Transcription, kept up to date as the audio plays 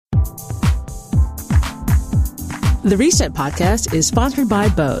The Reset podcast is sponsored by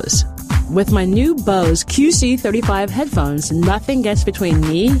Bose. With my new Bose QC35 headphones, nothing gets between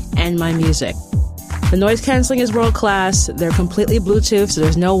me and my music. The noise canceling is world class. They're completely Bluetooth, so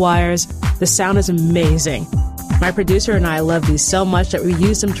there's no wires. The sound is amazing. My producer and I love these so much that we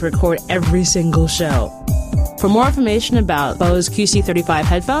use them to record every single show. For more information about Bose QC35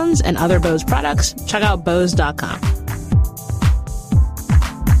 headphones and other Bose products, check out Bose.com.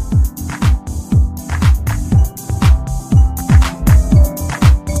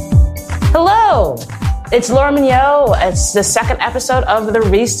 Hello, it's Laura Mignot. It's the second episode of the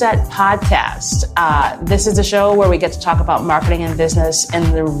Reset podcast. This is a show where we get to talk about marketing and business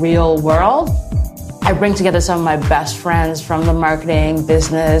in the real world. I bring together some of my best friends from the marketing,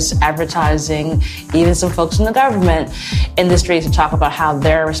 business, advertising, even some folks in the government industry to talk about how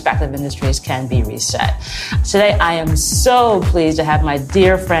their respective industries can be reset. Today, I am so pleased to have my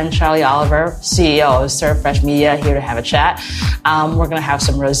dear friend Charlie Oliver, CEO of Serve Fresh Media, here to have a chat. We're going to have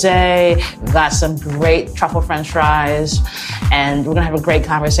some rosé, we've got some great truffle French fries, and we're going to have a great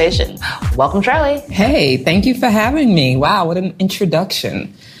conversation. Welcome, Charlie. Hey, thank you for having me. Wow, what an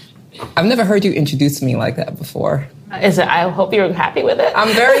introduction. I've never heard you introduce me like that before. I hope you're happy with it.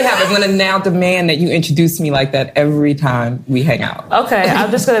 I'm very happy. I'm going to now demand that you introduce me like that every time we hang out. Okay, I'm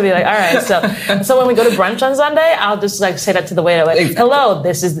just going to be like, all right. So when we go to brunch on Sunday, I'll just like say that to the waiter, like, exactly. Hello,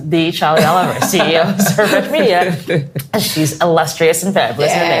 this is the Charlie Oliver, CEO of Serve Fresh Media. She's illustrious and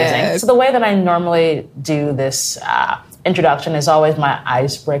fabulous and amazing. So the way that I normally do this introduction is always my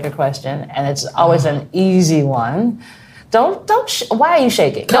icebreaker question, and it's always an easy one. Why are you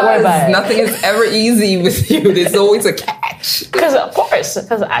shaking? Don't worry about it. Nothing is ever easy with you. There's always a catch. Because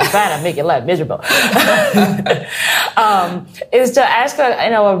I'm trying to make your life miserable. Is to ask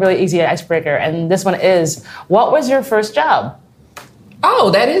a really easy icebreaker, and this one is, what was your first job?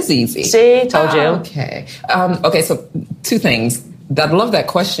 Oh, that is easy. See, told you. Okay. So two things. I love that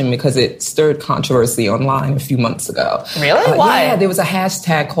question because it stirred controversy online a few months ago. Really? Why? Yeah, there was a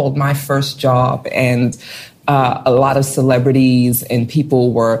hashtag called My First Job, and a lot of celebrities and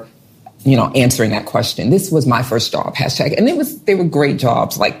people were, answering that question. This was my first job, hashtag. And they were great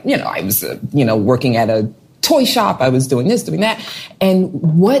jobs. Like, I was, working at a toy shop. I was doing this, doing that. And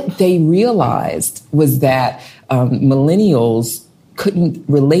what they realized was that millennials couldn't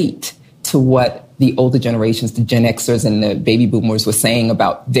relate to what the older generations, the Gen Xers and the baby boomers were saying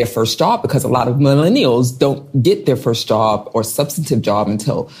about their first job, because a lot of millennials don't get their first job or substantive job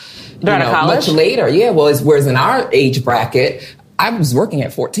until much later. Yeah, well, whereas in our age bracket, I was working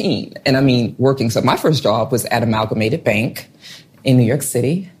at 14. And so my first job was at Amalgamated Bank in New York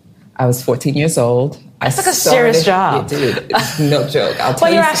City. I was 14 years old. That's like a serious job. Yeah, dude, it's no joke.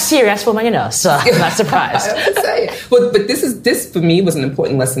 Well, you're a serious woman, so I'm not surprised. I'm saying. But this for me was an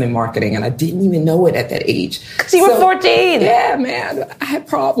important lesson in marketing, and I didn't even know it at that age. So you were 14. Yeah, man, I had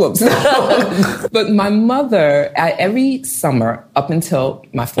problems. But my mother, every summer up until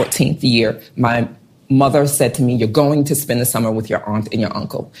my 14th year, my mother said to me, "You're going to spend the summer with your aunt and your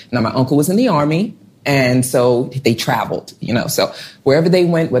uncle." Now, my uncle was in the Army. And so they traveled, so wherever they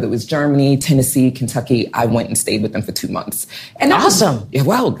went, whether it was Germany, Tennessee, Kentucky, I went and stayed with them for 2 months. And awesome.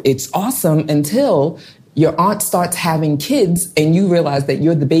 It's awesome until your aunt starts having kids and you realize that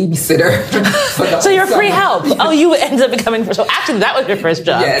you're the babysitter. So you're free help. Oh, you ended up becoming, so actually that was your first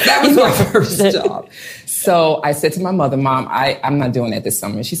job. Yeah, that was my first job. So I said to my mother, Mom, I'm not doing that this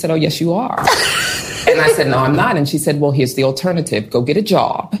summer. And she said, oh, yes, you are. And I said, no, I'm not. And she said, well, here's the alternative. Go get a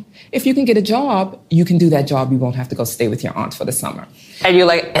job. If you can get a job, you can do that job. You won't have to go stay with your aunt for the summer. And you're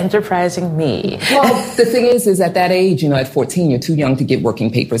like, enterprising me. Well, the thing is at that age, at 14, you're too young to get working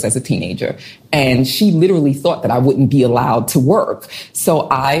papers as a teenager. And she literally thought that I wouldn't be allowed to work. So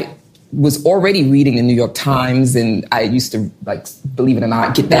I was already reading the New York Times, and I used to, believe it or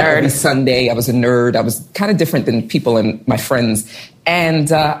not, get that every Sunday. I was a nerd. I was kind of different than people and my friends. And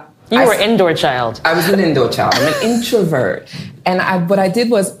you were an indoor child. I was an indoor child. I'm an introvert. And what I did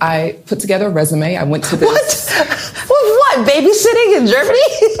was I put together a resume. I went to this. What? Babysitting in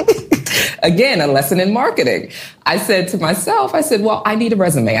Germany? Again, a lesson in marketing. I said to myself, well, I need a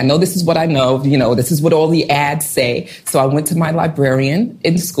resume. I know this is what I know. This is what all the ads say. So I went to my librarian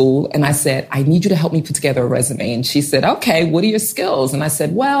in school and I said, I need you to help me put together a resume. And she said, okay, what are your skills? And I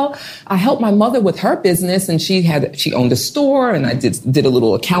said, well, I helped my mother with her business, and she owned a store, and I did a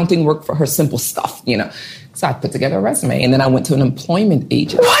little accounting work for her, simple stuff, So I put together a resume, and then I went to an employment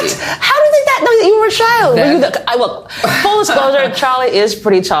agency. What? How did that What? No, you were shy. Full disclosure, Charlie is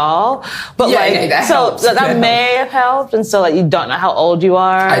pretty tall, but that may have helped. And so, you don't know how old you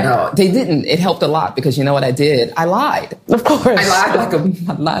are. I know they didn't. It helped a lot because you know what I did? I lied. Of course,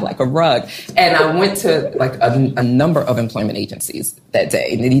 I lied like a rug, and I went to a number of employment agencies that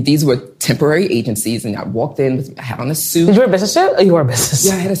day. And these were temporary agencies, and I walked in. I had on a suit. Did you wear a business suit? Oh, you wore a business suit.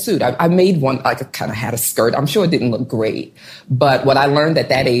 Yeah, I had a suit. I made one. I kind of had a skirt. I'm sure it didn't look great, but what I learned at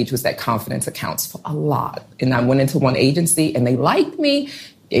that age was that confidence accounts for a lot. And I went into one agency, and they liked me.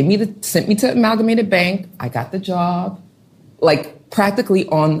 Sent me to Amalgamated Bank. I got the job, practically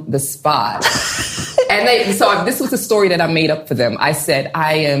on the spot. And so this was a story that I made up for them. I said,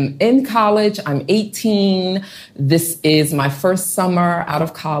 I am in college. I'm 18. This is my first summer out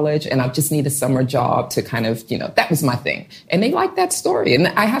of college, and I just need a summer job to kind of, that was my thing. And they liked that story. And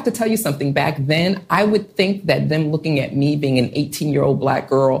I have to tell you something. Back then, I would think that them looking at me being an 18-year-old Black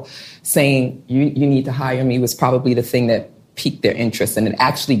girl saying, you need to hire me was probably the thing that piqued their interest. And it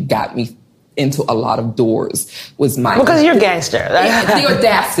actually got me into a lot of doors. Because you're a gangster. The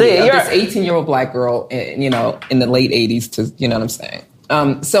audacity of this 18-year-old Black girl, in the late 80s to, you know what I'm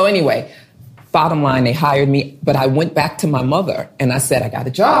saying? So anyway, bottom line, they hired me, but I went back to my mother and I said, I got a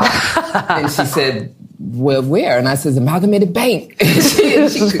job. And she said, well, where? And I said, Amalgamated Bank. she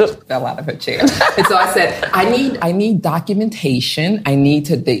fell out of her chair. And so I said, I need documentation. I need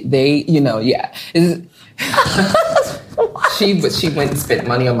to, She went and spent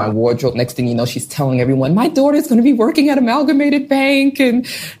money on my wardrobe. Next thing you know, she's telling everyone, my daughter's going to be working at Amalgamated Bank. And,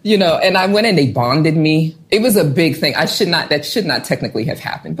 and I went and they bonded me. It was a big thing. That should not technically have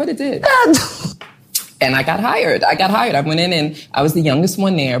happened, but it did. And I got hired. I went in and I was the youngest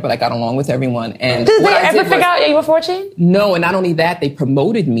one there, but I got along with everyone. And did they ever figure out you were 14? No, and not only that, they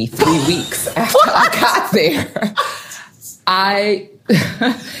promoted me 3 weeks after I got there.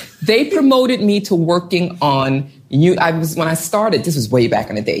 They promoted me to working on when I started, this was way back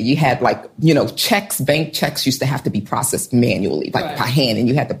in the day, you had checks, bank checks used to have to be processed manually, by hand, and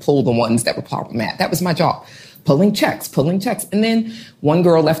you had to pull the ones that were problematic. That was my job, pulling checks. And then one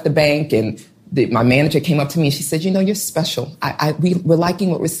girl left the bank and my manager came up to me and she said, you're special. We're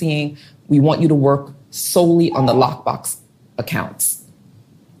liking what we're seeing. We want you to work solely on the lockbox accounts.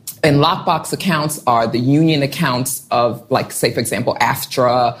 And lockbox accounts are the union accounts of, say, for example,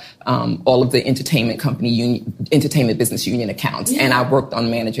 AFTRA, all of the entertainment business union accounts. Yeah. And I worked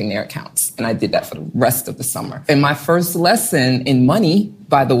on managing their accounts. And I did that for the rest of the summer. And my first lesson in money,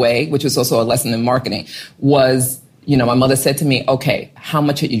 by the way, which was also a lesson in marketing, was, my mother said to me, okay, how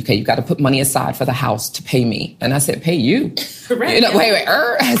much are you? Okay, you got to put money aside for the house to pay me. And I said, pay you? Wait.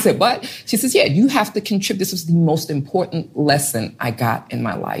 I said, what? She says, yeah, you have to contribute. This was the most important lesson I got in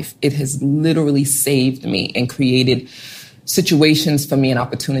my life. It has literally saved me and created situations for me and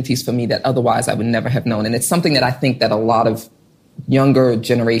opportunities for me that otherwise I would never have known. And it's something that I think that a lot of younger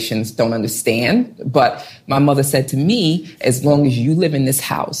generations don't understand. But my mother said to me, as long as you live in this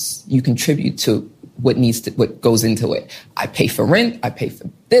house, you contribute to what goes into it. I pay for rent, I pay for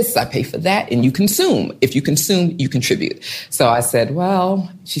this, I pay for that, and you consume. If you consume, you contribute. So I said,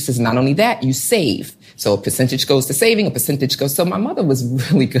 she says, not only that, you save. So a percentage goes to saving, a percentage goes. So my mother was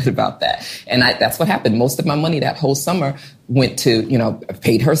really good about that. And that's what happened. Most of my money that whole summer went to, I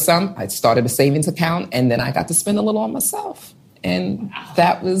paid her some. I started a savings account, and then I got to spend a little on myself. And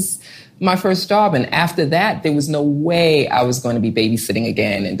that was my first job. And after that, there was no way I was going to be babysitting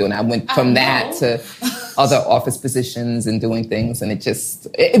again and doing. I went from that to other office positions and doing things. And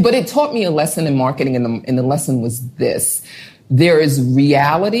but it taught me a lesson in marketing. And the lesson was this: there is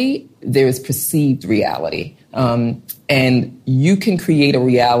reality, there is perceived reality. And you can create a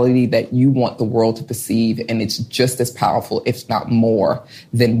reality that you want the world to perceive, and it's just as powerful, if not more,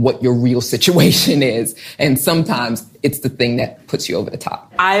 than what your real situation is. And sometimes it's the thing that puts you over the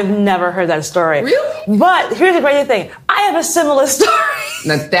top. I've never heard that story. Really? But here's the crazy thing. I have a similar story.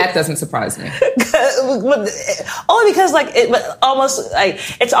 Now, that doesn't surprise me. Only because,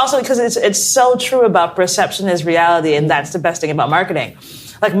 it's also because it's so true about perception is reality, and that's the best thing about marketing.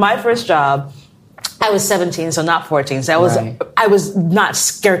 My first job, I was 17, so not 14. So I was not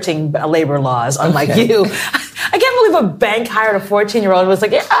skirting labor laws, unlike you. I can't believe a bank hired a 14-year-old and was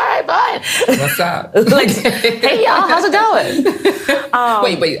like, yeah, all right, fine. What's up? Hey, y'all, how's it going?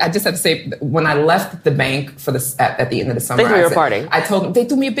 Wait. I just have to say, when I left the bank at the end of the summer, they threw you a party. I told them, they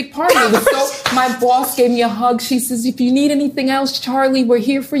threw me a big party. It was so, my boss gave me a hug. She says, if you need anything else, Charlie, we're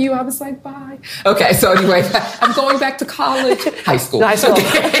here for you. I was like, bye. Okay, so anyway, I'm going back to college. High school.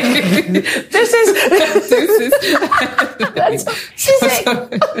 Okay. This is... That's cheesy.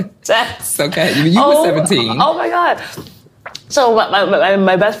 That's okay. You were 17. Oh my God. So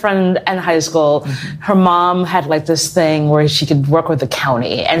my best friend in high school, her mom had like this thing where she could work with the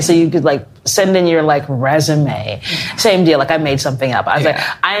county. And so you could like send in your like resume. Same deal. Like I made something up. I was like,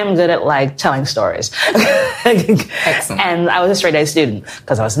 I am good at like telling stories. Excellent. And I was a straight A student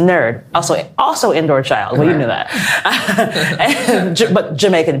because I was a nerd. Also indoor child. Well, you knew that. But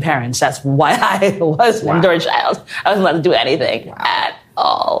Jamaican parents. That's why I was an indoor child. I wasn't allowed to do anything at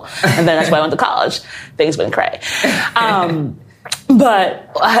all. And then that's why I went to college. Things went cray.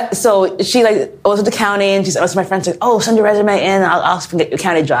 But so she like was at the county, and she said, my friend said, "Oh, send your resume in. I'll get you a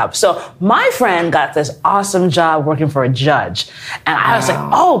county job." So my friend got this awesome job working for a judge, and I was like,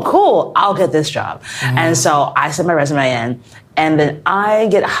 "Oh, cool! I'll get this job." And so I sent my resume in, and then I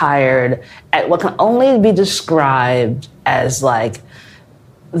get hired at what can only be described as like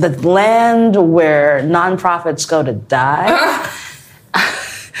the land where nonprofits go to die.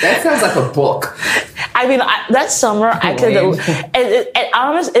 That sounds like a book. I mean, that summer, I could.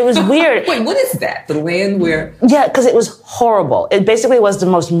 It was weird. Wait, what is that? The land where? Yeah, because it was horrible. It basically was the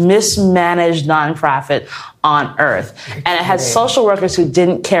most mismanaged nonprofit on earth, and it had social workers who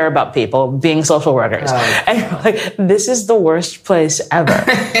didn't care about people being social workers. And you're like, this is the worst place ever.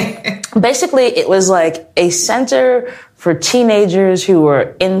 Basically, it was like a center for teenagers who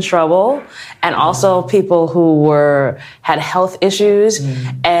were in trouble and also people who had health issues.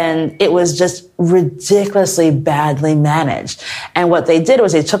 And it was just ridiculously badly managed. And what they did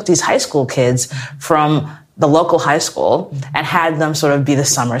was they took these high school kids from the local high school and had them sort of be the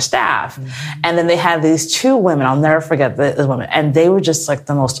summer staff. And then they had these two women, I'll never forget the women, and they were just like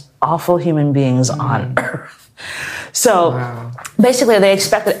the most awful human beings on earth. So basically they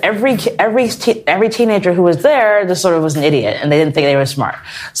expected every teenager who was there just sort of was an idiot, and they didn't think they were smart.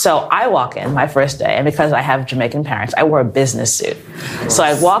 So I walk in my first day, and because I have Jamaican parents, I wore a business suit. So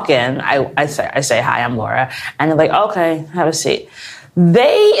I walk in, I say, "Hi, I'm Laura." And they're like, "Okay, have a seat."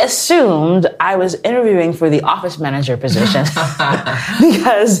 They assumed I was interviewing for the office manager position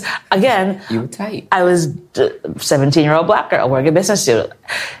because, again, you were tight. I was a 17-year-old black girl wearing a business suit.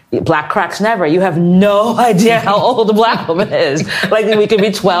 Black cracks never. You have no idea how old a black woman is. Like, we could be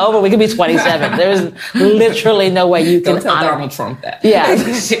 12 or we could be 27. There's literally no way you can Don't tell Donald Trump that. Yeah.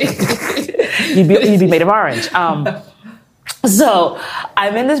 You'd be made of orange. So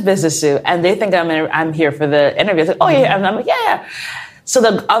I'm in this business suit, and they think I'm here for the interview. It's like, "Oh, yeah," and I'm like, "Yeah." So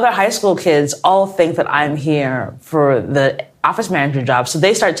the other high school kids all think that I'm here for the office manager job. So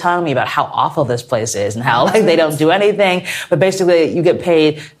they start telling me about how awful this place is and how like they don't do anything. But basically, you get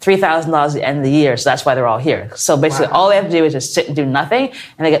paid $3,000 at the end of the year, so that's why they're all here. So basically, all they have to do is just sit and do nothing,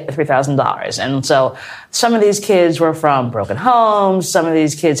 and they get the $3,000. And so some of these kids were from broken homes. Some of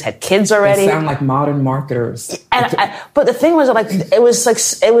these kids had kids already. They sound like modern marketers. But the thing was, like, it was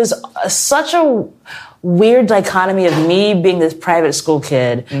such a weird dichotomy of me being this private school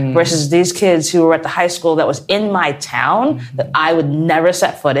kid versus these kids who were at the high school that was in my town that I would never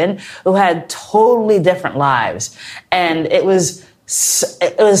set foot in, who had totally different lives. And it was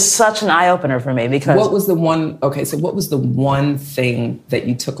such an eye-opener for me because... What was the one thing that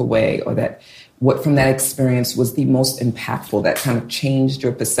you took away, or that what from that experience was the most impactful that kind of changed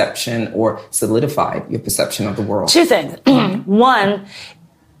your perception or solidified your perception of the world? Two things. One,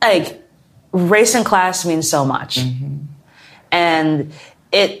 like, race and class means so much. And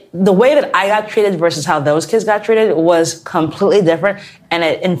the way that I got treated versus how those kids got treated was completely different, and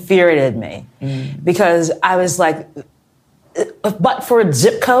it infuriated me because I was like, but for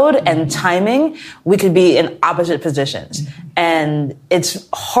zip code and timing, we could be in opposite positions. And it's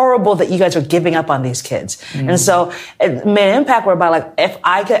horrible that you guys are giving up on these kids. And so it made an impact whereby, like, if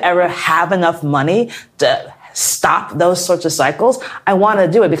I could ever have enough money to stop those sorts of cycles, I want to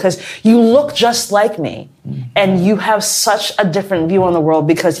do it because you look just like me and you have such a different view on the world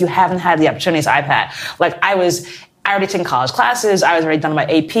because you haven't had the opportunities I've had. Like, I already taken college classes. I was already done my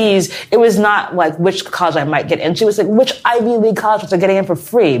APs. It was not like which college I might get into. It was like which Ivy League college was I getting in for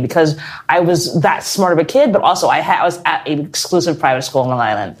free because I was that smart of a kid, but also I was at an exclusive private school in Long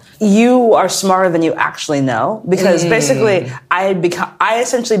Island. You are smarter than you actually know because basically I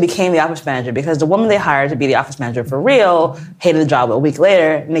essentially became the office manager because the woman they hired to be the office manager for real hated the job a week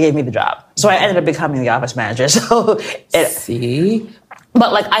later and they gave me the job. So I ended up becoming the office manager.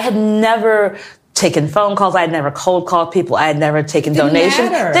 But like I had never taken phone calls. I had never cold called people. I had never taken donations.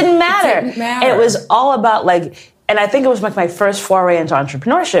 Didn't matter. It was all about like, and I think it was like my first foray into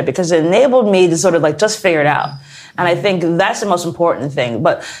entrepreneurship because it enabled me to sort of like just figure it out. And I think that's the most important thing.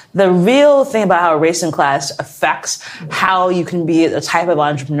 But the real thing about how race and class affects how you can be the type of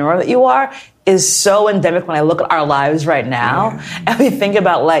entrepreneur that you are is so endemic when I look at our lives right now. And we think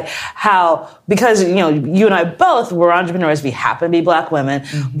about like how, because, you and I both were entrepreneurs, we happen to be Black women,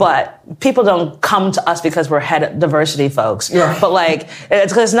 but people don't come to us because we're head of diversity folks. But like,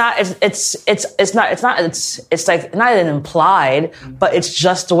 it's like not even implied, but it's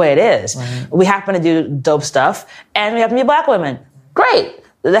just the way it is. We happen to do dope stuff and we happen to be Black women. Great.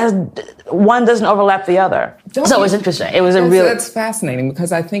 One doesn't overlap the other. It was interesting. It was that's fascinating,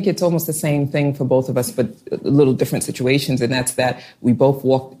 because I think it's almost the same thing for both of us, but little different situations. And that's that we both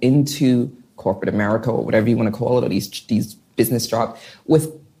walked into corporate America, or whatever you want to call it, or these business jobs,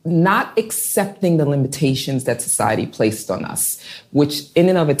 with not accepting the limitations that society placed on us, which in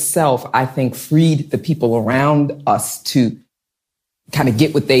and of itself, I think, freed the people around us to kind of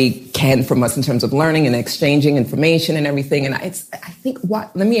get what they can from us in terms of learning and exchanging information and everything. And I think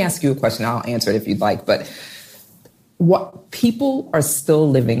let me ask you a question. I'll answer it if you'd like. But what people are still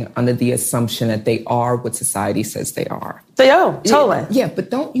living under the assumption that they are what society says they are. They are, totally. Yeah, but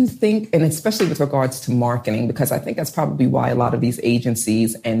don't you think, and especially with regards to marketing, because I think that's probably why a lot of these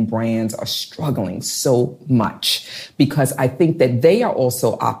agencies and brands are struggling so much, because I think that they are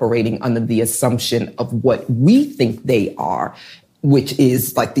also operating under the assumption of what we think they are, which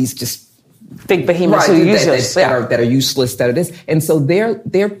is like these just big behemoths who are useless, that are useless, that it is. And so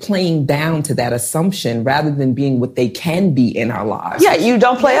they're playing down to that assumption rather than being what they can be in our lives. Yeah, you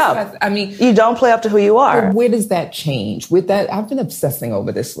don't play up. I mean, you don't play up to who you are. But where does that change? With that, I've been obsessing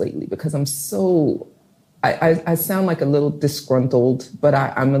over this lately because I'm so, I sound like a little disgruntled, but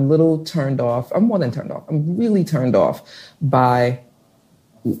I'm a little turned off. I'm more than turned off. I'm really turned off by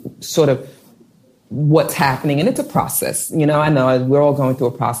sort of what's happening. And it's a process. I know we're all going through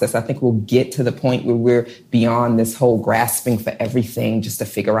a process. I think we'll get to the point where we're beyond this whole grasping for everything just to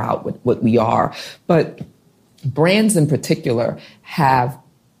figure out what we are. But brands in particular have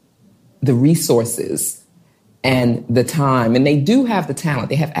the resources and the time, and they do have the talent.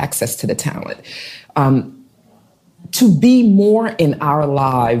 They have access to the talent to be more in our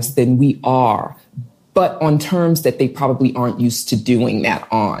lives than we are, but on terms that they probably aren't used to doing that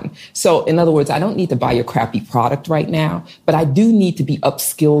on. So in other words, I don't need to buy your crappy product right now, but I do need to be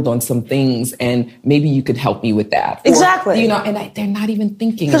upskilled on some things, and maybe you could help me with that. Exactly. Or, they're not even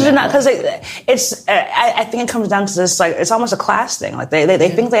thinking. Because I think it comes down to this, like, it's almost a class thing. Like they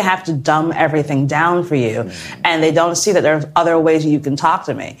think they have to dumb everything down for you, and they don't see that there are other ways you can talk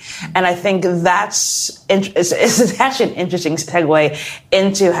to me. And I think it's actually an interesting segue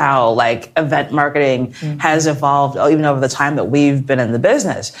into how, like, event marketing has evolved even over the time that we've been in the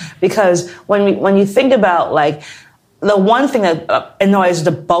business. Because when you think about, like, the one thing that annoys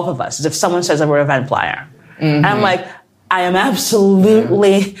the both of us is if someone says that we're an event planner. And I'm like, I am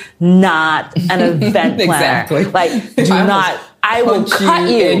absolutely not an event planner. Exactly. Like, do not. I will cut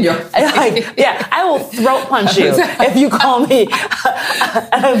you. I will throat punch you if you call me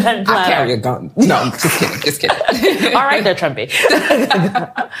an event planner. I carry a gun. No, I'm just kidding. All right there, Trumpy.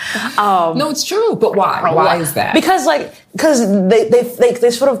 No, it's true. But why? Why is that? Because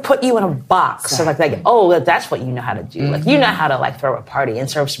they sort of put you in a box. Exactly. So like, that's what you know how to do. Like, you know how to, like, throw a party and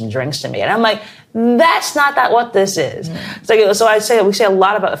serve some drinks to me. And I'm like, that's not what this is. So I say we say a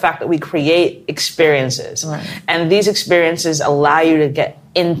lot about the fact that we create experiences, and these experiences allow you to get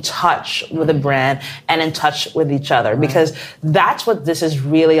in touch with a brand and in touch with each other, because that's what this is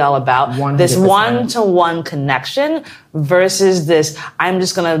really all about. 100%. This one-to-one connection versus this, I'm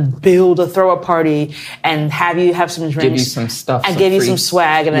just going to throw a party and have you have some drinks. Give you some stuff. And give you some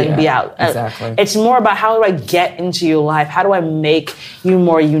swag and then be out. Exactly. It's more about, how do I get into your life? How do I make you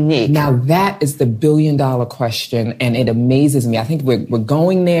more unique? Now that is the billion-dollar question, and it amazes me. I think we're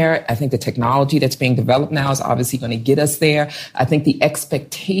going there. I think the technology that's being developed now is obviously going to get us there. I think the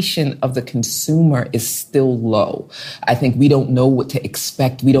expectation of the consumer is still low. I think we don't know what to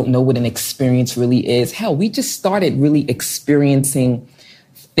expect. We don't know what an experience really is. Hell, we just started really experiencing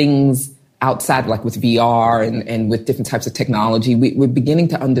things outside, like with VR and with different types of technology. We're beginning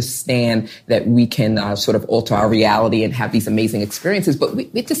to understand that we can sort of alter our reality and have these amazing experiences, but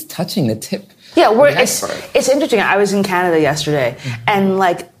we're just touching the tip. Yeah, it's interesting. I was in Canada yesterday, and,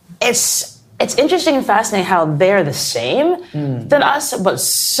 like, it's interesting and fascinating how they're the same than us, but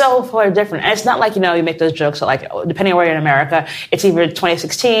so far different. And it's not like, you make those jokes that, like, depending on where you're in America, it's either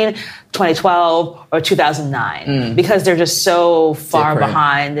 2016, 2012, or 2009, because they're just so far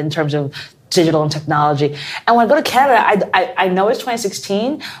behind in terms of digital and technology. And when I go to Canada, I know it's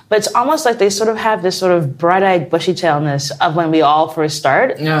 2016, but it's almost like they sort of have this sort of bright-eyed bushy-tailness of when we all first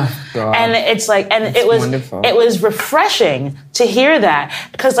start. Oh, God. And it's like, and That's it was wonderful. It was refreshing to hear that,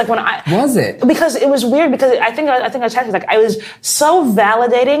 because like when was it? Because it was weird, because I think I texted, like, I was so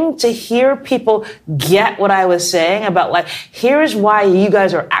validating to hear people get what I was saying about, like, here's why you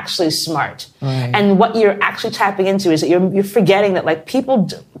guys are actually smart. Right. And what you're actually tapping into is that you're forgetting that, like, people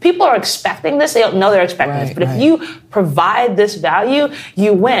are expecting this. They don't know they're expecting this. But if you provide this value,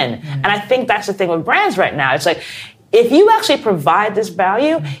 you win. And I think that's the thing with brands right now. It's like, if you actually provide this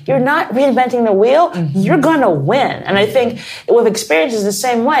value, you're not reinventing the wheel, you're going to win. And I think with experience is the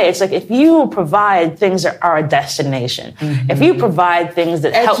same way. It's like, if you provide things that are a destination, if you provide things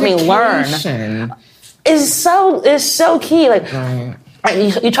that help me learn, is so key. Like,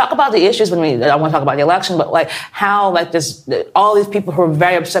 you talk about the issues I want to talk about the election, but like how like all these people who are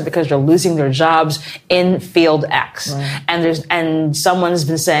very upset because they're losing their jobs in field X, and someone's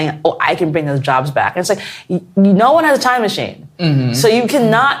been saying, "Oh, I can bring those jobs back." And it's like, no one has a time machine, so you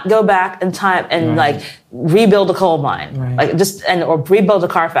cannot go back in time and like rebuild a coal mine, like or rebuild a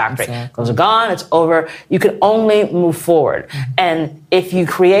car factory. Those are gone. It's over. You can only move forward. And if you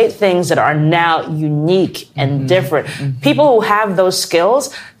create things that are now unique and different, people who have those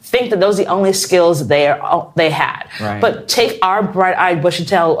skills think that those are the only skills they had. But take our bright-eyed,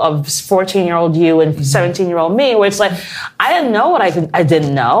 bushy-tail of 14-year-old you and 17-year-old me, where it's like, I didn't know what I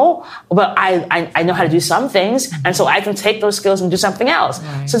didn't know, but I know how to do some things, and so I can take those skills and do something else.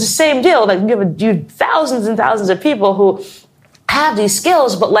 So it's the same deal. Like, you have thousands and thousands of people who have these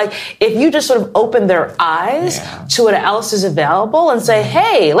skills, but like, if you just sort of open their eyes to what else is available and say,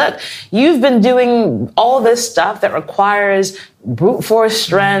 hey, look, you've been doing all this stuff that requires brute force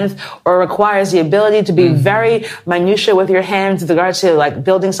strength or requires the ability to be very minutiae with your hands with regards to like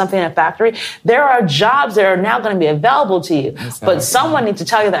building something in a factory. There are jobs that are now going to be available to you, but someone needs to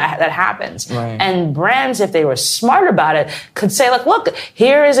tell you that happens. And brands, if they were smart about it, could say, like, look,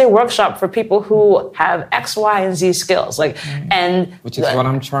 here is a workshop for people who have X, Y, and Z skills. Like, and which is what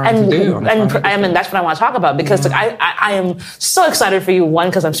I'm trying to do. I mean, that's what I want to talk about, because like, I am so excited for you. One,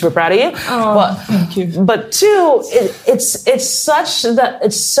 because I'm super proud of you. Thank you. But two, it's such that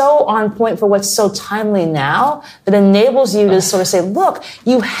it's so on point for what's so timely now that enables you to sort of say, look,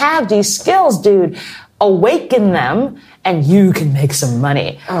 you have these skills, dude. Awaken them, and you can make some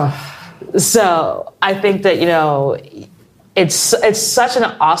money. So I think that, it's such an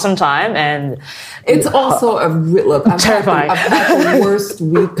awesome time, and it's also a look. Terrifying. I've had the worst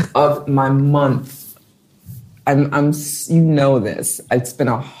week of my month. I'm you know this. It's been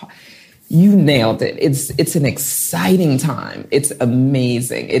you nailed it. It's an exciting time. It's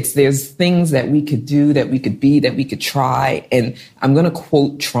amazing. There's things that we could do, that we could be, that we could try. And I'm going to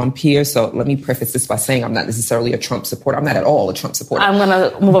quote Trump here. So let me preface this by saying I'm not necessarily a Trump supporter. I'm not at all a Trump supporter. I'm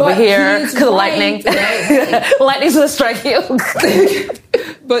going to move over here because the lightning. Lightning's going to strike you.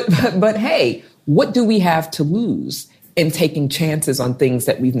 But hey, what do we have to lose in taking chances on things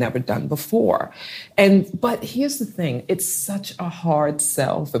that we've never done before? But here's the thing. It's such a hard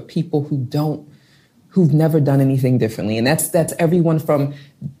sell for people who've never done anything differently. And that's everyone from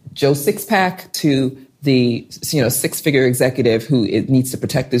Joe Sixpack to the six-figure executive who needs to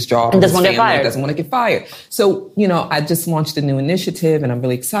protect his job and doesn't want to get fired. So, I just launched a new initiative, and I'm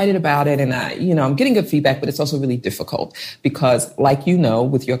really excited about it. And I'm getting good feedback, but it's also really difficult because, like,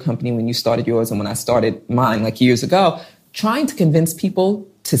 with your company, when you started yours and when I started mine, like years ago, trying to convince people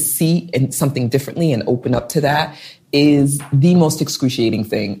to see something differently and open up to that is the most excruciating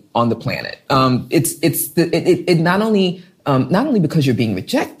thing on the planet. It not only because you're being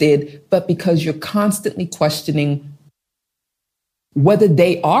rejected, but because you're constantly questioning whether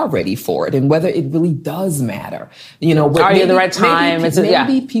they are ready for it and whether it really does matter. Are you at the right time?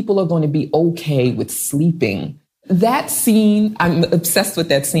 Maybe people are going to be okay with sleeping. That scene, I'm obsessed with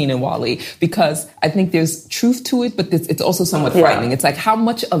that scene in Wall-E because I think there's truth to it, but it's also somewhat frightening. It's like, how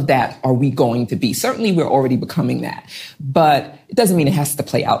much of that are we going to be? Certainly we're already becoming that, but it doesn't mean it has to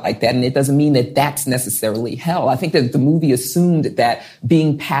play out like that. And it doesn't mean that that's necessarily hell. I think that the movie assumed that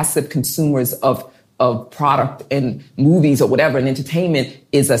being passive consumers of product and movies or whatever and entertainment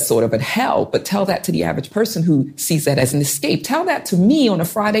is a sort of a hell. But tell that to the average person who sees that as an escape. Tell that to me on a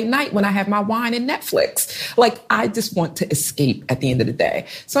Friday night when I have my wine and Netflix. Like, I just want to escape at the end of the day.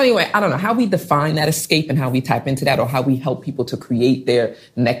 So anyway, I don't know how we define that escape and how we tap into that or how we help people to create their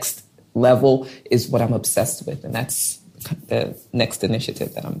next level is what I'm obsessed with. And that's the next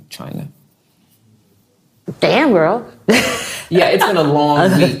initiative that I'm trying to Damn, girl. Yeah, it's been a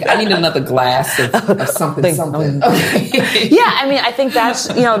long week. I need another glass of something. Okay. Yeah, I mean, I think that's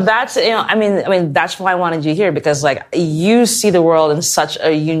why I wanted you here, because like you see the world in such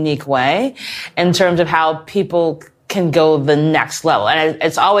a unique way in terms of how people can go the next level. And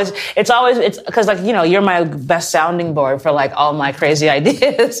it's always because like, you're my best sounding board for like all my crazy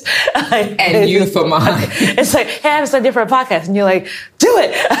ideas. And you for mine. It's like, hey, I have this idea for a podcast. And you're like, do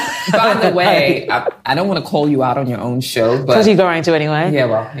it. By the way, I don't want to call you out on your own show, but. Because you're going to anyway. Yeah,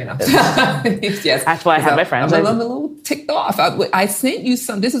 well, Yes. That's why I have my friends. I'm a little ticked off. I sent you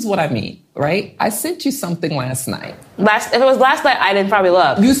this is what I mean, right? I sent you something last night. If it was last night, I didn't probably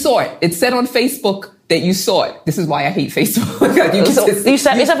look. You saw it. It said on Facebook that you saw it. This is why I hate Facebook. You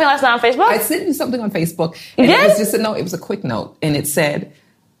sent me something last night on Facebook? I sent you something on Facebook. And it was just a note. It was a quick note. And it said,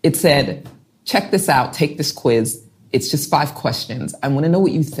 check this out. Take this quiz. It's just 5 questions. I want to know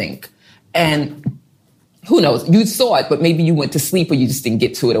what you think. And who knows? You saw it, but maybe you went to sleep or you just didn't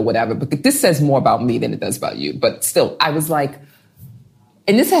get to it or whatever. But this says more about me than it does about you. But still, I was like,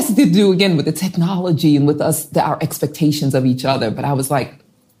 and this has to do, again, with the technology and with us, our expectations of each other. But I was like,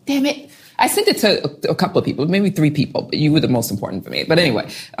 damn it. I sent it to a couple of people, maybe 3 people, but you were the most important for me. But anyway,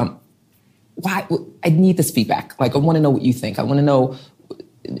 why? I need this feedback. Like, I want to know what you think. I want to know,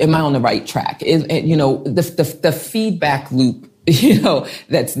 am I on the right track? The feedback loop,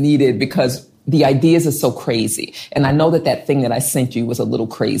 that's needed, because the ideas are so crazy. And I know that thing that I sent you was a little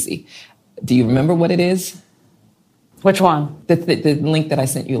crazy. Do you remember what it is? Which one? The link that I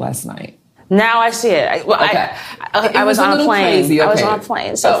sent you last night. Now I see it. I was on a plane. Crazy. Okay. I was on a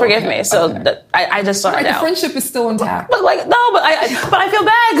plane, so forgive me. So I just saw it now. The friendship is still intact. But I feel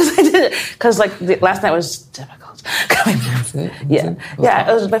bad because I did it. Because last night was difficult.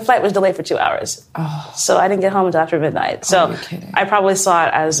 My flight was delayed for 2 hours. Oh. So I didn't get home until after midnight. So I probably saw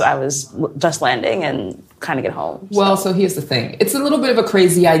it as I was just landing and kind of get home. Well, so here's the thing. It's a little bit of a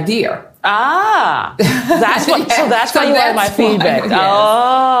crazy idea. That's what. So that's why you wanted my feedback. Yes.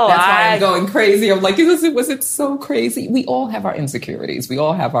 Oh, that's why I'm going crazy. I'm like, was it so crazy? We all have our insecurities. We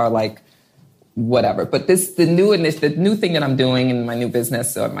all have our whatever. But the new thing that I'm doing in my new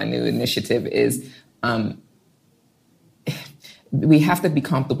business or my new initiative is, we have to be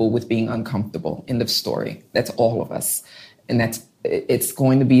comfortable with being uncomfortable. End of story. That's all of us, and it's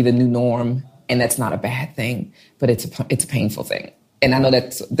going to be the new norm. And that's not a bad thing, but it's a painful thing. And I know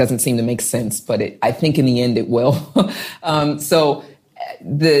that doesn't seem to make sense, but I think in the end it will. So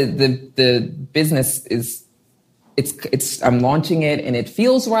the business is, I'm launching it and it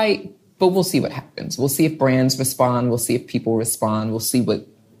feels right, but we'll see what happens. We'll see if brands respond. We'll see if people respond. We'll see what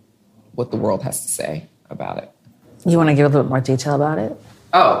the world has to say about it. You want to give a little more detail about it?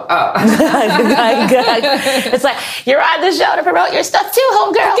 Oh. It's like, you're on the show to promote your stuff too,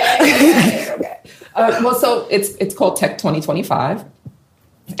 homegirl. Okay. Well, so it's called Tech2025.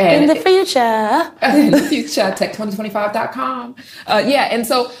 In the future. Tech2025.com. And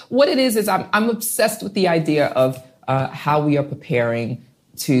so what it is I'm obsessed with the idea of how we are preparing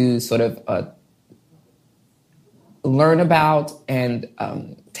to sort of learn about and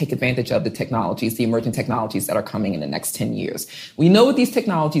take advantage of the emerging technologies that are coming in the next 10 years. We know what these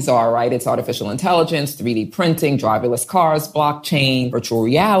technologies are, right? It's artificial intelligence, 3D printing, driverless cars, blockchain, virtual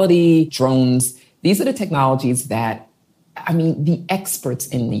reality, drones. These are the technologies that, the experts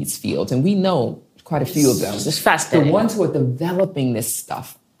in these fields, and we know quite a few of them. It's fascinating. The ones who are developing this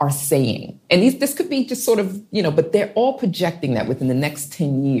stuff are saying, and this could be just sort of, but they're all projecting that within the next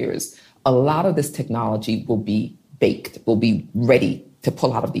 10 years, a lot of this technology will be baked, will be ready to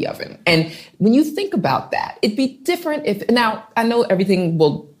pull out of the oven. And when you think about that, it'd be different now I know everything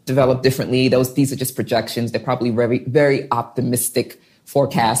will develop differently. These are just projections. They're probably very, very optimistic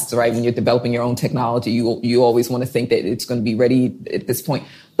forecasts, right? When you're developing your own technology, you always want to think that it's going to be ready at this point.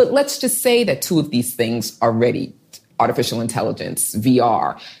 But let's just say that 2 of these things are ready. Artificial intelligence,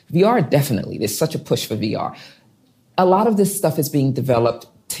 VR. VR, definitely. There's such a push for VR. A lot of this stuff is being developed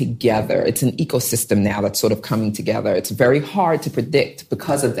together. It's an ecosystem now that's sort of coming together. It's very hard to predict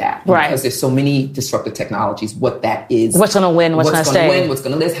because of that. Right. Because there's so many disruptive technologies, what that is. What's going to win, what's going to stay. What's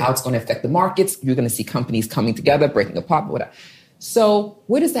going to live, how it's going to affect the markets. You're going to see companies coming together, breaking apart, whatever. So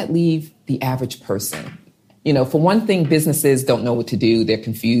where does that leave the average person? For one thing, businesses don't know what to do. They're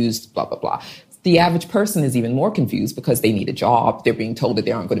confused, blah, blah, blah. The average person is even more confused because they need a job. They're being told that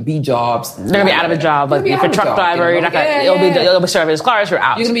there aren't going to be jobs. They're going to be out of a job. Like if you're a truck driver, you're not going to, you'll be serving his cars, you're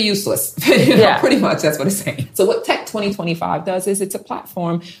out. You're going to be useless. Pretty much that's what it's saying. So what Tech2025 does is it's a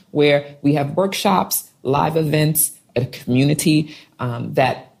platform where we have workshops, live events, a community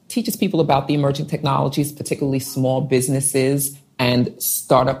that teaches people about the emerging technologies, particularly small businesses, and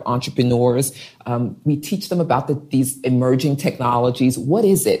startup entrepreneurs. We teach them about these emerging technologies. What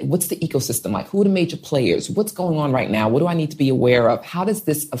is it? What's the ecosystem like? Who are the major players? What's going on right now? What do I need to be aware of? How does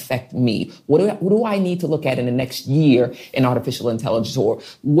this affect me? What do I need to look at in the next year in artificial intelligence? Or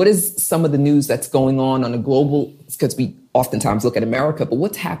what is some of the news that's going on a global, because we oftentimes look at America, but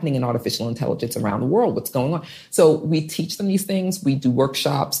what's happening in artificial intelligence around the world? What's going on? So we teach them these things. We do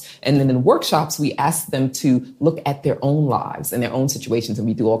workshops. And then in workshops, we ask them to look at their own lives and their own situations. And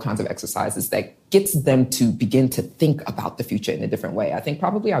we do all kinds of exercises that gets them to begin to think about the future in a different way. I think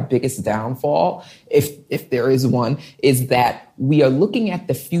probably our biggest downfall, if there is one, is that we are looking at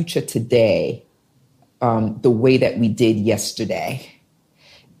the future today the way that we did yesterday.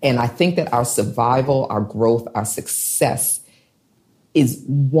 And I think that our survival, our growth, our success is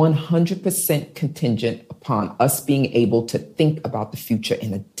 100% contingent upon us being able to think about the future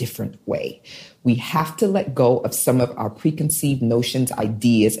in a different way. We have to let go of some of our preconceived notions,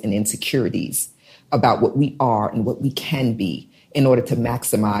 ideas, and insecurities about what we are and what we can be in order to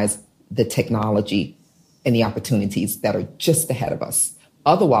maximize the technology and the opportunities that are just ahead of us.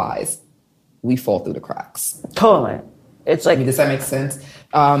 Otherwise, we fall through the cracks. Totally. It's like, does that make sense?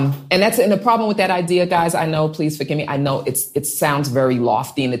 And the problem with that idea, guys, I know, please forgive me. I know it sounds very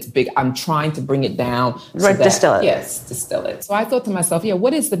lofty and it's big. I'm trying to bring it down. Distill it. Yes, distill it. So I thought to myself,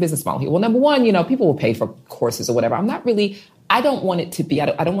 what is the business model here? Well, number one, people will pay for courses or whatever. I don't want it to be,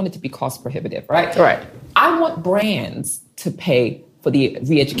 I don't want it to be cost prohibitive, right? Right. I want brands to pay for the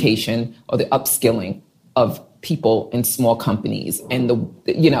re-education or the upskilling of people in small companies and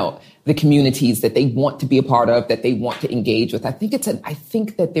the communities that they want to be a part of, that they want to engage with. I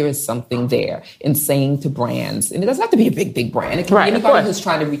think that there is something there in saying to brands, and it doesn't have to be a big brand. It can be anybody who's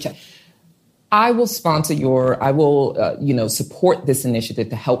trying to reach out. I will sponsor support this initiative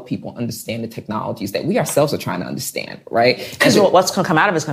to help people understand the technologies that we ourselves are trying to understand, right? Because what's going to come out of it is